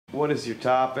What is your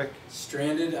topic?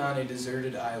 Stranded on a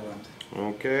deserted island.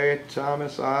 Okay,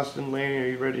 Thomas, Austin, Lanie, are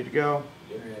you ready to go?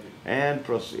 Get ready. And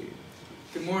proceed.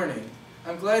 Good morning.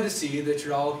 I'm glad to see that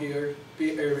you're all here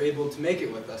are able to make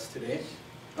it with us today.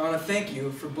 I want to thank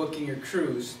you for booking your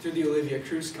cruise through the Olivia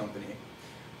Cruise Company.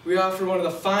 We offer one of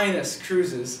the finest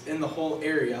cruises in the whole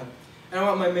area, and I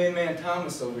want my main man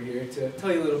Thomas over here to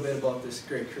tell you a little bit about this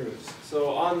great cruise. So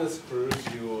on this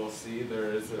cruise you will see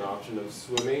there is an option of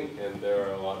swimming, and there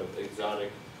are a lot of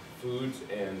exotic foods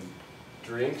and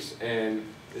drinks, and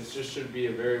this just should be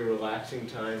a very relaxing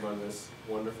time on this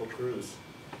wonderful cruise.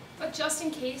 But just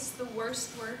in case the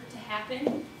worst were to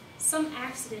happen, some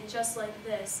accident just like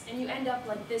this, and you end up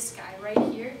like this guy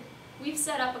right here, we've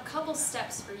set up a couple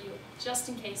steps for you, just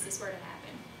in case this were to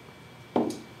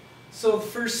happen. So the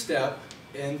first step,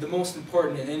 and the most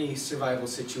important in any survival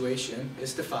situation,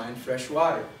 is to find fresh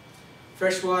water.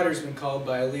 Fresh water has been called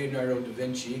by Leonardo da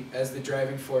Vinci as the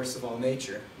driving force of all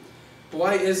nature. But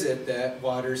why is it that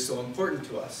water is so important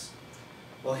to us?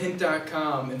 Well,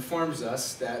 Hint.com informs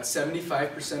us that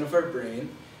 75% of our brain,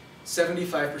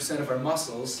 75% of our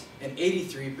muscles, and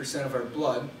 83% of our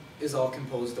blood is all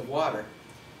composed of water.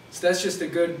 So that's just a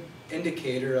good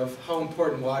indicator of how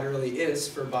important water really is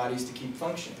for bodies to keep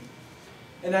functioning.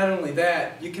 And not only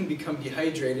that, you can become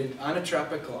dehydrated on a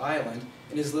tropical island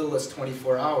in as little as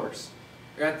 24 hours.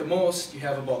 Or at the most, you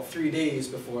have about 3 days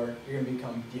before you're going to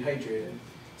become dehydrated.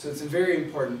 So it's very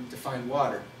important to find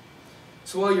water.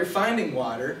 So while you're finding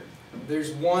water,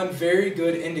 there's one very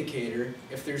good indicator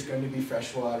if there's going to be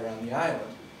fresh water on the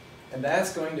island. And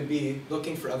that's going to be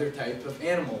looking for other types of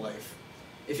animal life.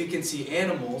 If you can see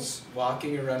animals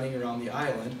walking or running around the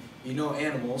island, you know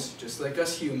animals, just like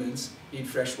us humans, need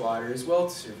fresh water as well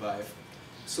to survive.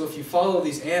 So if you follow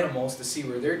these animals to see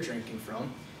where they're drinking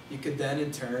from, you could then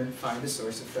in turn find a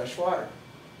source of fresh water.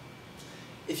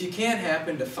 If you can't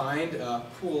happen to find a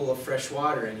pool of fresh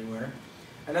water anywhere,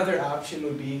 another option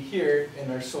would be here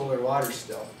in our solar water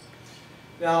still.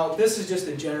 Now this is just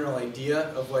a general idea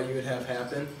of what you would have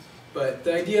happen, but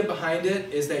the idea behind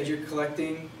it is that you're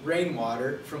collecting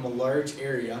rainwater from a large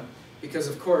area, because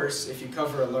of course if you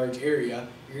cover a large area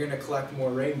you're going to collect more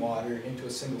rainwater into a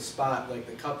single spot like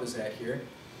the cup is at here,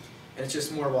 and it's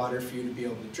just more water for you to be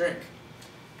able to drink.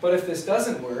 But if this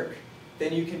doesn't work,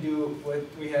 then you can do what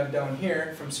we have down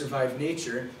here from Survive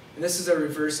Nature, and this is a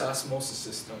reverse osmosis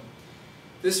system.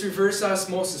 This reverse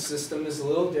osmosis system is a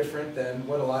little different than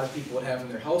what a lot of people would have in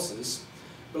their houses.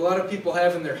 What a lot of people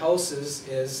have in their houses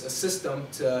is a system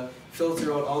to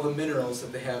filter out all the minerals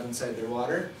that they have inside their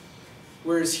water.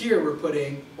 Whereas here we're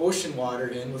putting ocean water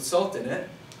in with salt in it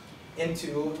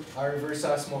into our reverse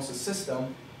osmosis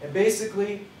system, and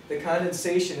basically the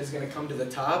condensation is going to come to the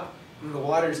top and the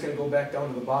water is going to go back down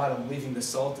to the bottom, leaving the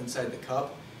salt inside the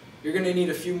cup. You're going to need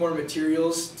a few more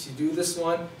materials to do this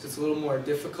one, so it's a little more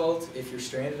difficult if you're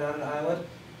stranded on an island,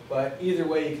 but either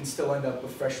way you can still end up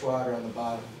with fresh water on the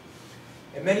bottom.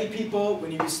 And many people,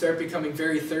 when you start becoming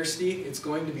very thirsty, it's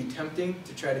going to be tempting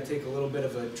to try to take a little bit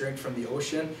of a drink from the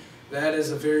ocean. That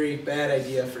is a very bad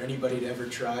idea for anybody to ever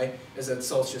try, as that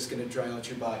salt's just going to dry out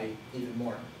your body even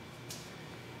more.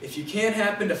 If you can't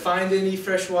happen to find any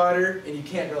fresh water, and you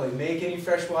can't really make any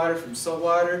fresh water from salt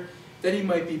water, then you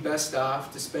might be best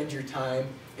off to spend your time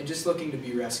and just looking to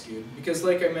be rescued. Because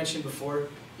like I mentioned before,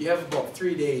 you have about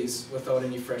 3 days without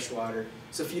any fresh water.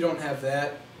 So if you don't have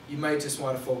that, you might just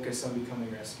want to focus on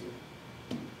becoming rescued.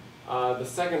 The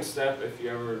second step, if you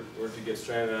ever were to get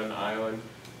stranded on an island,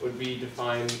 would be to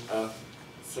find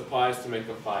supplies to make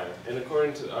a fire. And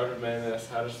according to the Art of Manliness,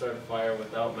 How to Start a Fire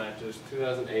Without Matches,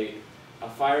 2008, a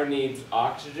fire needs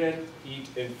oxygen, heat,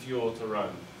 and fuel to run.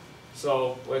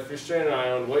 So if you're stranded on an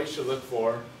island, what you should look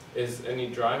for is any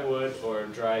dry wood or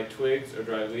dry twigs or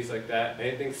dry leaves like that.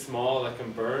 Anything small that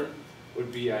can burn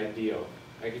would be ideal.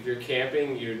 Like if you're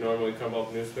camping, you normally come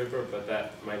up newspaper, but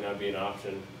that might not be an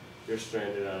option if you're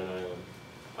stranded on an island.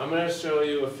 I'm going to show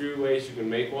you a few ways you can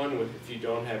make one if you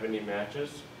don't have any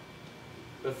matches.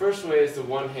 The first way is the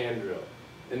one-hand drill.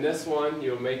 In this one,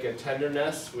 you'll make a tender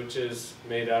nest, which is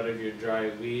made out of your dry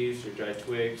leaves, your dry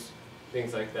twigs,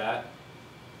 things like that.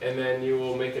 And then you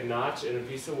will make a notch in a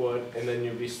piece of wood, and then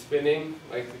you'll be spinning,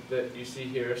 like that you see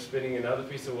here, spinning another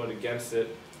piece of wood against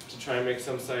it to try and make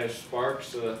some kind of spark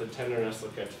so that the tender nest will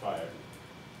catch fire.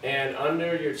 And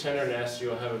under your tender nest,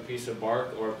 you'll have a piece of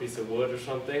bark or a piece of wood or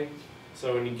something.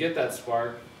 So when you get that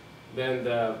spark, then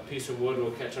the piece of wood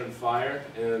will catch on fire,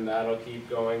 and then that'll keep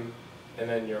going, and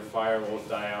then your fire won't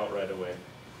die out right away.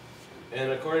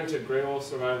 And according to Great Wolf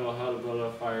Survival, How to Build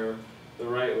a Fire the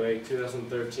Right Way,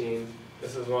 2013,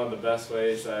 this is one of the best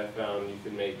ways that I found you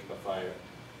can make a fire.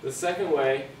 The second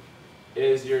way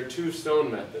is your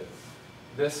two-stone method.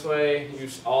 This way,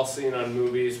 you've all seen on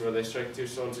movies where they strike two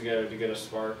stones together to get a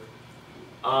spark.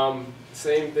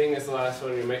 Same thing as the last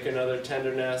one. You make another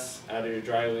tenderness out of your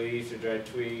dry leaves, your dry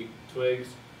twigs,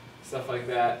 stuff like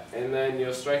that, and then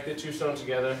you'll strike the two stones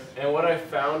together. And what I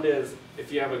found is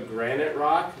if you have a granite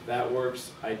rock, that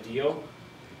works ideal.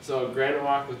 So a granite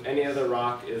rock with any other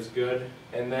rock is good,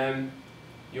 and then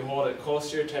you hold it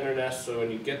close to your tender nest so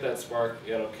when you get that spark,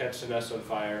 it'll catch the nest on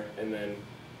fire and then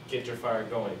get your fire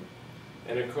going.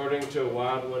 And according to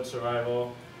Wildwood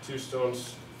Survival, Two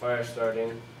Stones Fire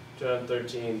Starting,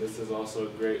 2013, this is also a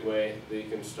great way that you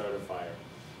can start a fire.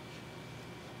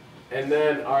 And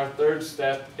then our third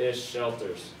step is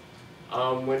shelters.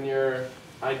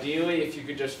 Ideally, if you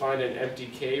could just find an empty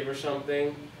cave or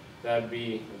something, that'd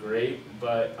be great,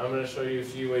 but I'm going to show you a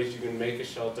few ways you can make a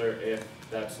shelter if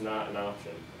that's not an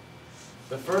option.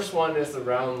 The first one is the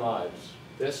round lodge.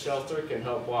 This shelter can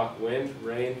help block wind,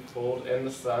 rain, cold, and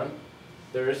the sun.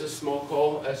 There is a smoke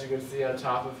hole, as you can see on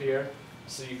top of here,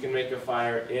 so you can make a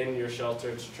fire in your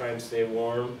shelter to try and stay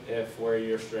warm if where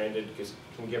you're stranded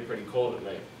can get pretty cold at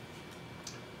night.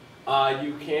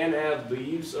 You can add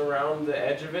leaves around the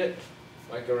edge of it,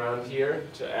 like around here,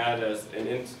 to add as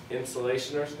an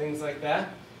insulation or things like that.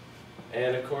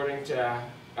 And according to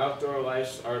Outdoor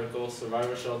Life's article,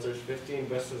 Survivor Shelters, 15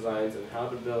 Best Designs and How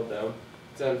to Build Them,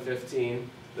 1015,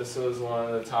 this was one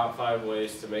of the top 5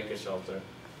 ways to make a shelter.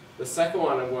 The second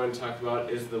one I'm going to talk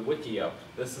about is the wiki-up.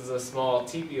 This is a small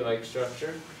teepee-like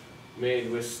structure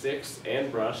made with sticks and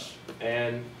brush,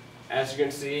 and as you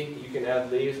can see, you can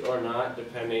add leaves or not,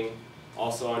 depending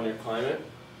also on your climate.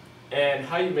 And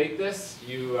how you make this,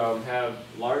 you have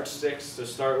large sticks to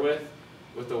start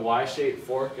with a Y-shaped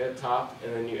fork at top,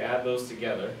 and then you add those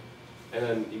together. And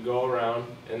then you go around,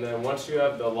 and then once you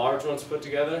have the large ones put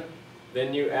together,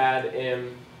 then you add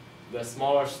in the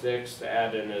smaller sticks to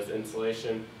add in as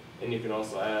insulation, and you can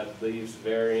also add leaves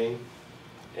varying.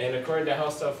 And according to How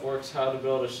Stuff Works, How to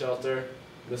Build a Shelter,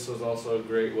 this was also a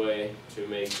great way to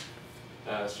make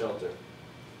a shelter.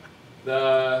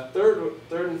 The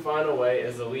third and final way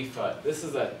is a leaf hut. This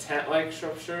is a tent-like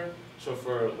structure, so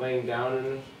for laying down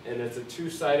in, and it's a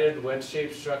two-sided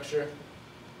wedge-shaped structure.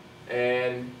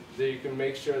 And you can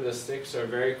make sure the sticks are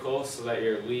very close so that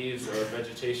your leaves or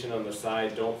vegetation on the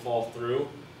side don't fall through,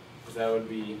 because that would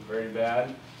be very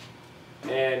bad.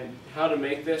 And how to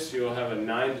make this, you'll have a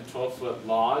 9 to 12 foot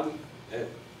log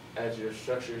as your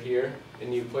structure here,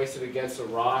 and you place it against a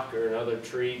rock or another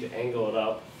tree to angle it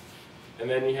up. And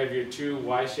then you have your two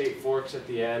Y-shaped forks at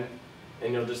the end,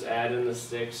 and you'll just add in the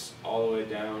sticks all the way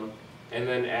down, and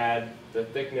then add the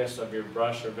thickness of your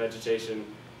brush or vegetation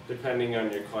depending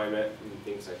on your climate and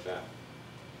things like that.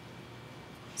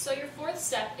 So your fourth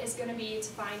step is going to be to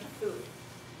find food.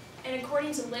 And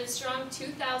according to Livestrong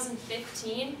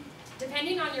 2015,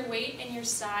 depending on your weight and your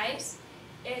size,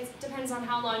 it depends on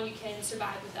how long you can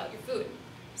survive without your food.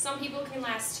 Some people can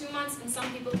last 2 months and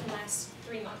some people can last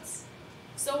 3 months.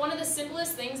 So one of the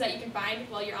simplest things that you can find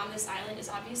while you're on this island is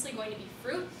obviously going to be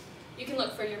fruit. You can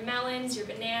look for your melons, your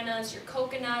bananas, your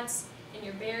coconuts, and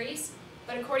your berries.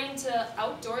 But according to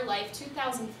Outdoor Life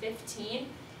 2015,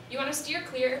 you want to steer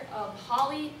clear of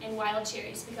holly and wild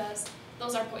cherries because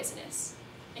those are poisonous.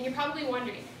 And you're probably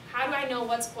wondering, how do I know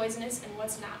what's poisonous and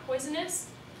what's not poisonous?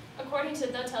 According to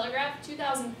The Telegraph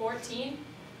 2014,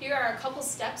 here are a couple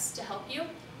steps to help you.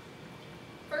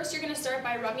 First, you're going to start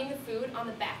by rubbing the food on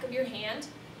the back of your hand.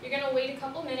 You're going to wait a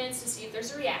couple minutes to see if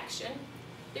there's a reaction.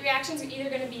 The reactions are either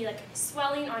going to be like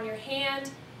swelling on your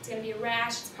hand, it's going to be a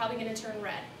rash, it's probably going to turn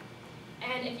red.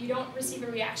 And if you don't receive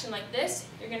a reaction like this,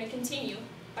 you're going to continue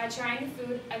by trying the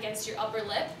food against your upper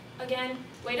lip. Again,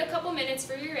 wait a couple minutes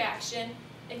for your reaction.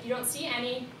 If you don't see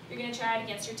any, you're going to try it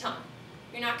against your tongue.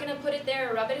 You're not going to put it there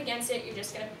or rub it against it, you're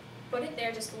just going to put it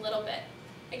there just a little bit.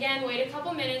 Again, wait a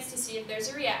couple minutes to see if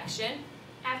there's a reaction.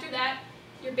 After that,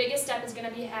 your biggest step is going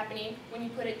to be happening when you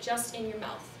put it just in your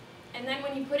mouth. And then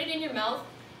when you put it in your mouth,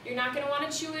 you're not going to want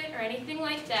to chew it or anything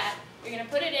like that. You're going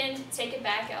to put it in, take it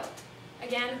back out.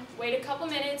 Again, wait a couple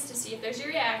minutes to see if there's a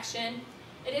reaction.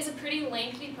 It is a pretty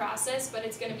lengthy process, but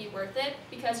it's going to be worth it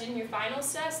because in your final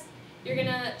test, you're going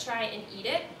to try and eat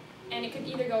it, and it could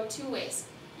either go 2 ways.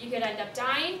 You could end up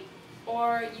dying,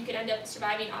 or you could end up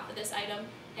surviving off of this item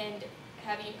and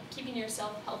keeping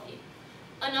yourself healthy.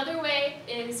 Another way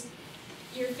is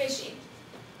you're fishing.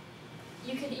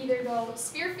 You could either go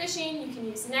spear fishing, you can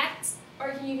use nets,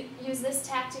 or you can use this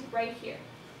tactic right here.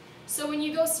 So when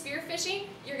you go spear fishing,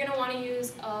 you're going to want to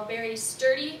use a very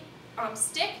sturdy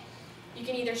stick. You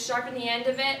can either sharpen the end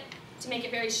of it to make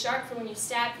it very sharp for when you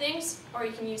stab things, or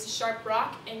you can use a sharp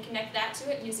rock and connect that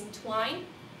to it using twine.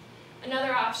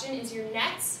 Another option is your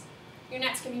nets. Your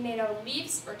nets can be made out of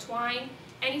leaves or twine,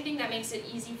 anything that makes it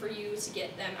easy for you to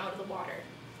get them out of the water.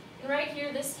 And right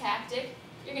here, this tactic,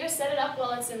 you're going to set it up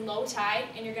while it's in low tide,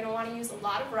 and you're going to want to use a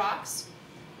lot of rocks.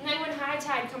 And then when high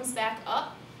tide comes back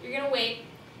up, you're going to wait,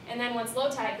 and then once low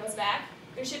tide goes back,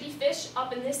 there should be fish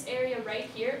up in this area right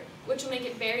here, which will make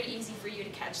it very easy for you to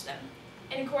catch them.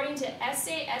 And according to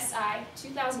SASI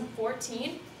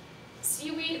 2014,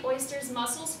 seaweed, oysters,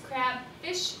 mussels, crab,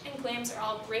 fish, and clams are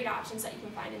all great options that you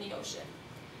can find in the ocean.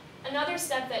 Another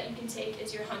step that you can take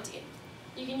is your hunting.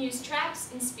 You can use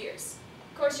traps and spears.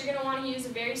 Of course, you're going to want to use a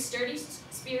very sturdy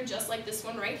spear just like this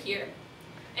one right here.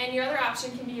 And your other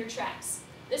option can be your traps.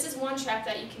 This is one trap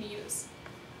that you can use.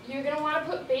 You're going to want to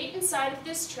put bait inside of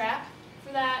this trap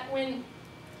for that when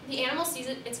the animal sees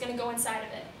it, it's going to go inside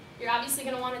of it. You're obviously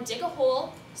going to want to dig a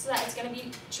hole so that it's going to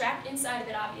be trapped inside of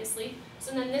it, obviously.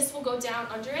 So then this will go down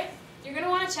under it. You're going to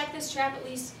want to check this trap at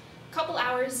least a couple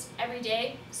hours every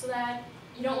day so that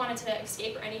you don't want it to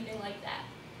escape or anything like that.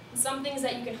 And some things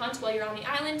that you can hunt while you're on the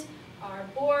island are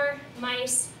boar,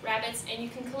 mice, rabbits, and you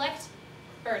can collect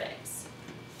bird eggs.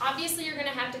 Obviously, you're going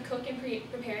to have to cook and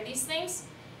prepare these things.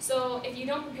 So if you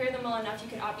don't prepare them well enough, you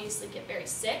can obviously get very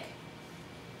sick.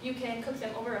 You can cook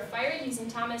them over a fire using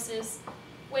Thomas's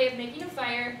way of making a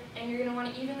fire, and you're going to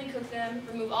want to evenly cook them,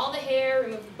 remove all the hair,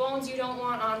 remove the bones you don't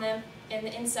want on them, and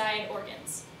the inside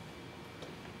organs.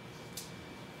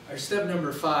 Our step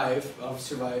number 5 of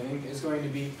surviving is going to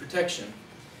be protection.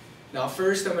 Now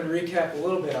first I'm going to recap a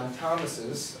little bit on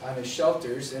Thomas's, on his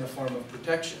shelters in a form of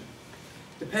protection.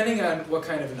 Depending on what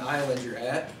kind of an island you're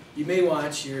at, you may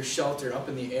want your shelter up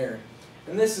in the air.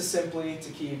 And this is simply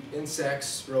to keep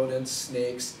insects, rodents,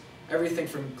 snakes, everything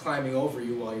from climbing over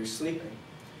you while you're sleeping.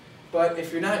 But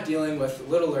if you're not dealing with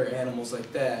littler animals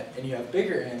like that, and you have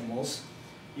bigger animals,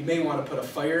 you may want to put a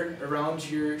fire around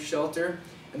your shelter,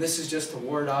 and this is just to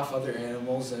ward off other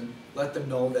animals and let them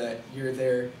know that you're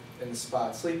there in the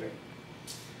spot sleeping.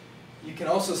 You can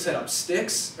also set up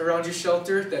sticks around your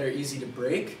shelter that are easy to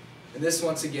break, and this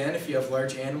once again, if you have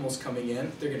large animals coming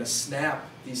in, they're going to snap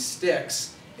these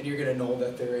sticks and you're going to know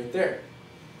that they're right there.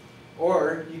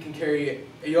 Or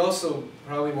you also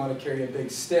probably want to carry a big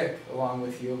stick along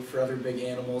with you for other big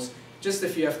animals, just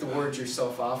if you have to ward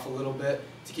yourself off a little bit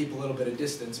to keep a little bit of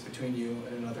distance between you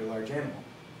and another large animal.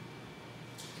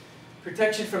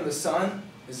 Protection from the sun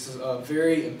is a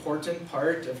very important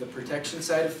part of the protection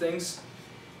side of things.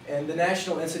 And the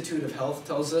National Institute of Health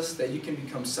tells us that you can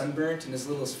become sunburnt in as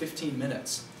little as 15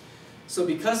 minutes. So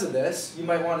because of this, you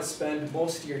might want to spend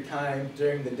most of your time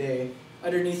during the day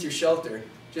underneath your shelter,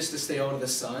 just to stay out of the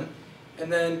sun.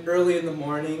 And then early in the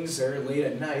mornings or late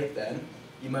at night then,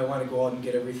 you might want to go out and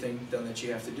get everything done that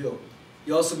you have to do.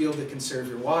 You'll also be able to conserve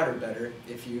your water better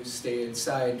if you stay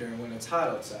inside during when it's hot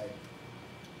outside.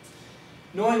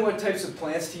 Knowing what types of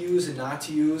plants to use and not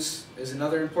to use is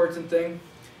another important thing.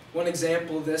 One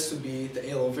example of this would be the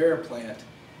aloe vera plant.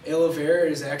 Aloe vera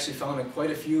is actually found on quite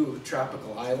a few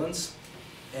tropical islands,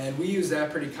 and we use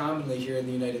that pretty commonly here in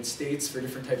the United States for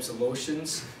different types of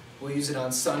lotions. We'll use it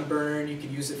on sunburn, you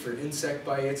can use it for insect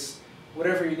bites,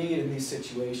 whatever you need in these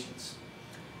situations.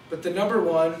 But the number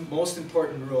one most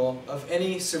important rule of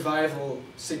any survival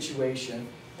situation,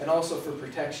 and also for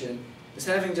protection, is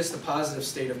having just a positive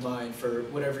state of mind for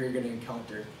whatever you're going to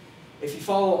encounter. If you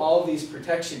follow all these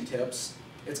protection tips,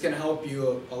 it's going to help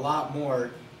you a lot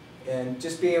more in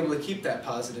just being able to keep that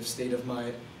positive state of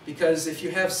mind. Because if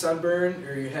you have sunburn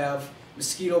or you have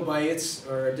mosquito bites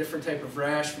or a different type of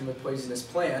rash from a poisonous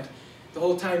plant, the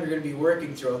whole time you're going to be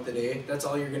working throughout the day, that's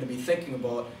all you're going to be thinking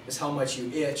about is how much you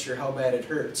itch or how bad it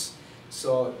hurts.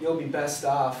 So you'll be best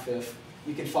off if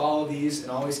you can follow these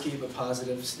and always keep a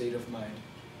positive state of mind.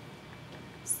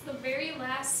 So the very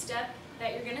last step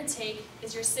that you're going to take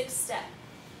is your 6th step.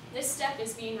 This step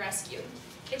is being rescued.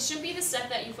 It should be the step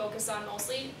that you focus on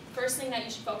mostly. The first thing that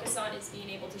you should focus on is being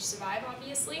able to survive,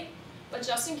 obviously. But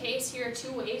just in case, here are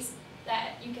 2 ways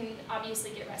that you can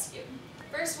obviously get rescued.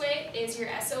 First way is your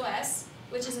SOS,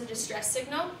 which is a distress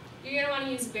signal. You're going to want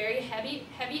to use very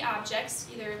heavy objects,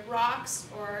 either rocks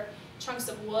or chunks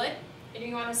of wood, and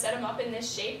you want to set them up in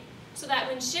this shape so that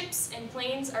when ships and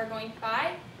planes are going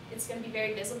by, it's going to be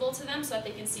very visible to them so that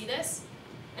they can see this.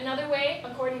 Another way,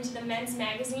 according to the Men's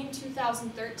Magazine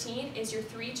 2013, is your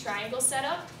 3 triangle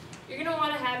setup. You're going to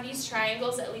want to have these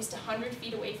triangles at least 100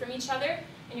 feet away from each other,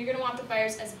 and you're going to want the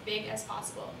fires as big as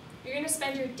possible. You're going to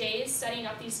spend your days setting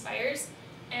up these fires,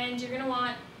 and you're going to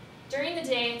want, during the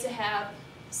day, to have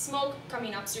smoke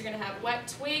coming up. So you're going to have wet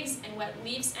twigs and wet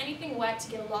leaves, anything wet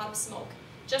to get a lot of smoke,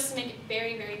 just to make it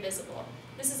very, very visible.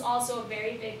 This is also a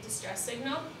very big distress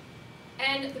signal.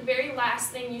 And the very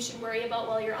last thing you should worry about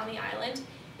while you're on the island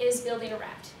is building a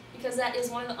raft, because that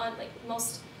is one of the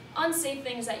most unsafe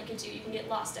things that you could do. You can get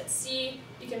lost at sea,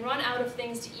 you can run out of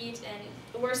things to eat, and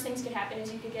the worst things could happen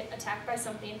is you could get attacked by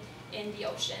something in the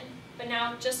ocean. But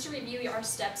now, just to review our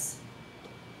steps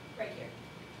right here.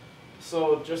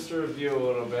 So just to review a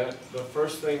little bit, the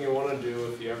first thing you want to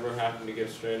do if you ever happen to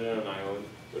get stranded on an island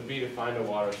would be to find a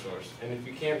water source. And if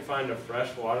you can't find a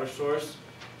fresh water source,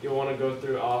 you'll want to go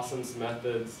through Austin's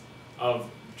methods of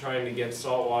trying to get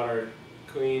salt water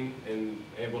clean and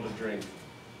able to drink.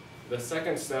 The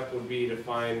second step would be to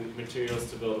find materials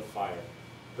to build a fire.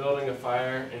 Building a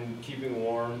fire and keeping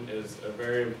warm is a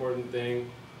very important thing,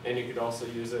 and you could also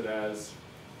use it as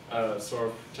a sort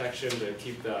of protection to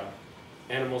keep the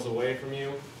animals away from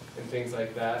you and things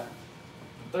like that.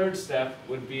 The third step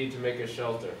would be to make a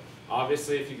shelter.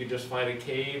 Obviously, if you could just find a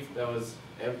cave that was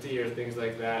empty or things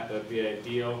like that, that'd be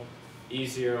ideal.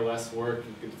 Easier, less work,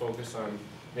 you could focus on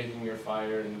making your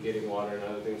fire and getting water and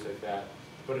other things like that.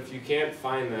 But if you can't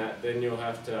find that, then you'll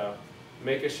have to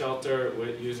make a shelter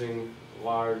with using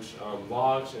large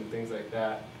logs and things like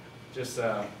that. Just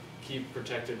keep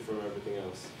protected from everything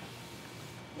else.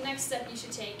 The next step you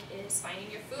should take is finding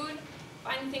your food,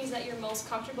 finding things that you're most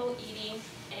comfortable eating,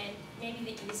 and maybe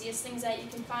the easiest things that you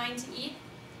can find to eat.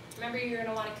 Remember, you're going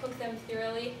to want to cook them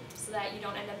thoroughly so that you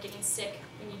don't end up getting sick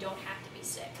when you don't have to be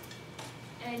sick.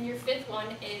 And your fifth one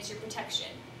is your protection.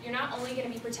 You're not only going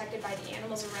to be protected by the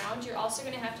animals around, you're also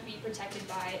going to have to be protected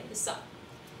by the sun.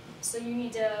 So you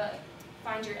need to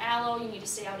find your aloe, you need to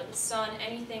stay out of the sun,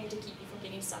 anything to keep you from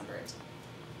getting sunburned.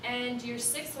 And your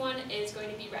sixth one is going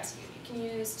to be rescue. You can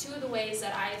use two of the ways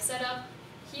that I have set up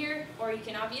here, or you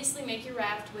can obviously make your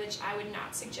raft, which I would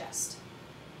not suggest.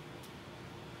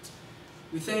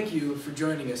 We thank you for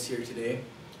joining us here today.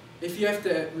 If you have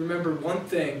to remember one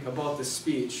thing about this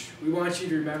speech, we want you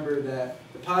to remember that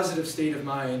the positive state of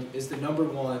mind is the number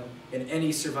one in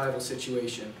any survival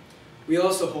situation. We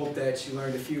also hope that you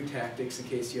learned a few tactics in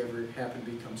case you ever happen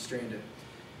to become stranded.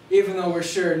 Even though we're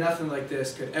sure nothing like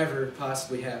this could ever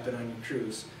possibly happen on your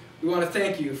cruise, we want to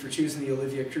thank you for choosing the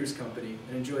Olivia Cruise Company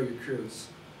and enjoy your cruise.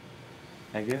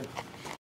 Thank you.